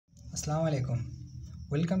Assalamu alaikum.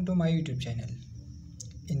 Welcome to my YouTube channel.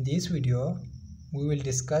 In this video, we will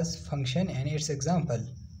discuss function and its example.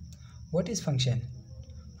 What is function?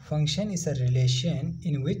 Function is a relation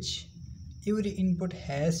in which every input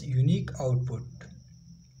has unique output.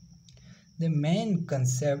 The main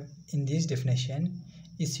concept in this definition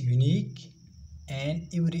is unique and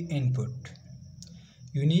every input.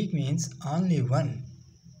 Unique means only one,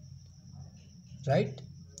 right?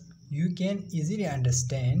 You can easily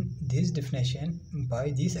understand this definition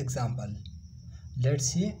by this example. Let's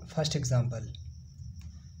see first example.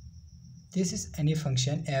 This is any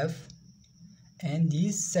function f and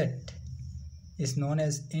this set is known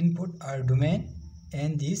as input or domain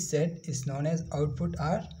and this set is known as output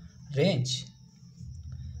or range.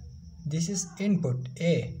 This is input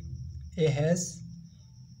A. A has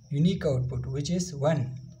unique output which is 1.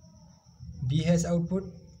 B has output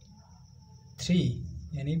 3.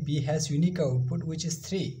 Yani B has unique output which is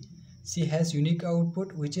 3. C has unique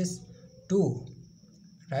output which is 2.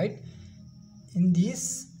 Right? In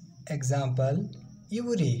this example,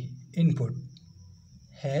 every input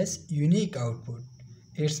has unique output.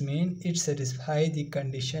 It means it satisfies the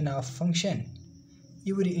condition of function.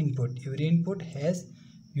 Every input has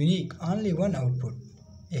unique only one output.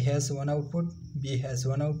 A has one output, B has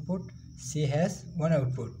one output, C has one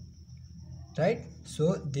output. Right?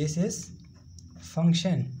 So this is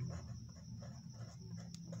function.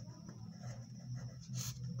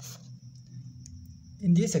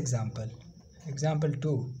 In this example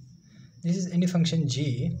 2, this is any function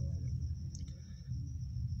g.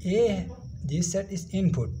 A, this set is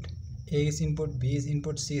input. A is input, B is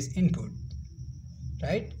input, C is input,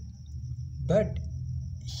 right? But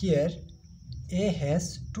here A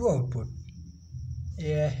has two output.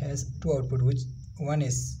 A has two output which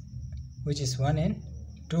is 1 and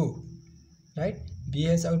 2. Right? B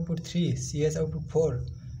has output 3, C has output 4.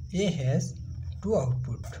 A has two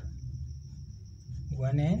output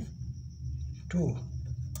 1 and 2.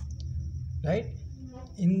 Right?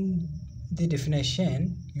 In the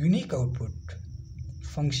definition, unique output.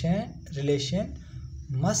 Function relation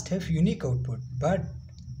must have unique output, but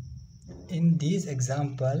in this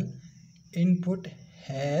example, input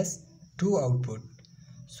has two output.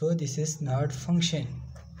 So this is not function.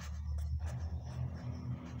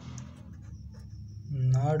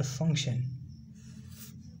 Not function.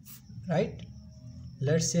 Right?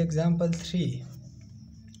 Let's see example 3.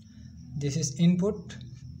 This is input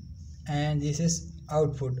and this is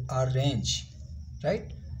output or range.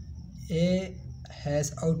 Right? A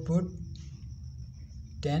has output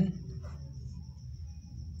 10.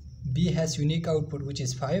 B has unique output which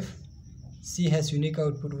is 5. C has unique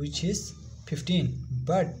output which is 15.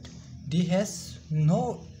 But D has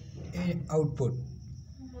no output.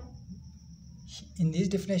 In this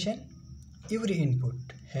definition, every input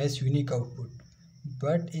has unique output,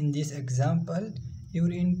 but in this example,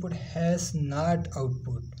 every input has not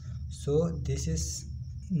output. So this is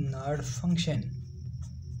not function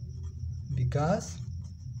because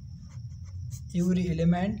every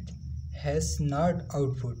element has not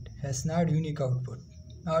output, has not unique output,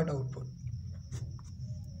 not output.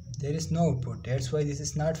 There is no output. That's why this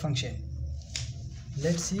is not function.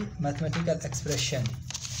 Let's see mathematical expression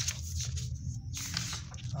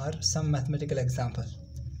or some mathematical example.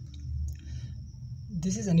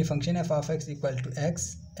 This is any function f of x equal to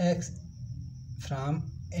x from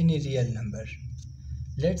any real number.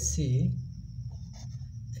 Let's see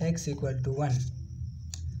x equal to 1.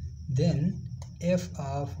 Then f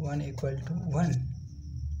of 1 equal to 1.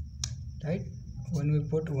 Right? When we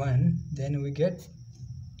put 1, then we get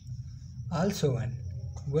also 1.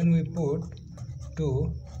 When we put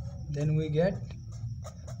 2, then we get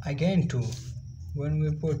again 2. When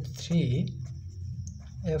we put 3,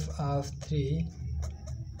 f of 3,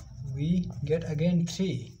 we get again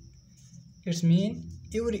 3. It means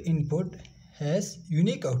every input has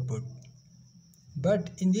unique output. But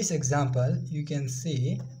in this example, you can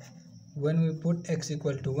see when we put x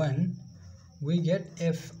equal to 1, we get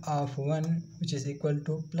f of 1 which is equal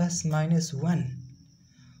to plus minus 1.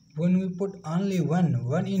 When we put only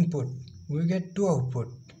one input, we get two output.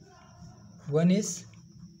 One is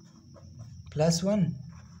plus 1,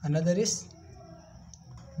 another is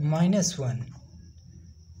minus 1.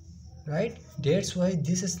 Right? That's why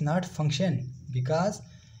this is not function, because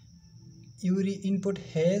every input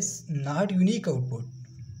has not unique output.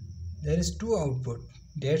 There is two output.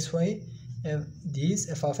 That's why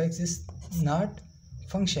this f of x is not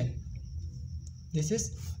function. This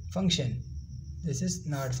is function. This is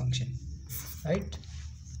not function. Right?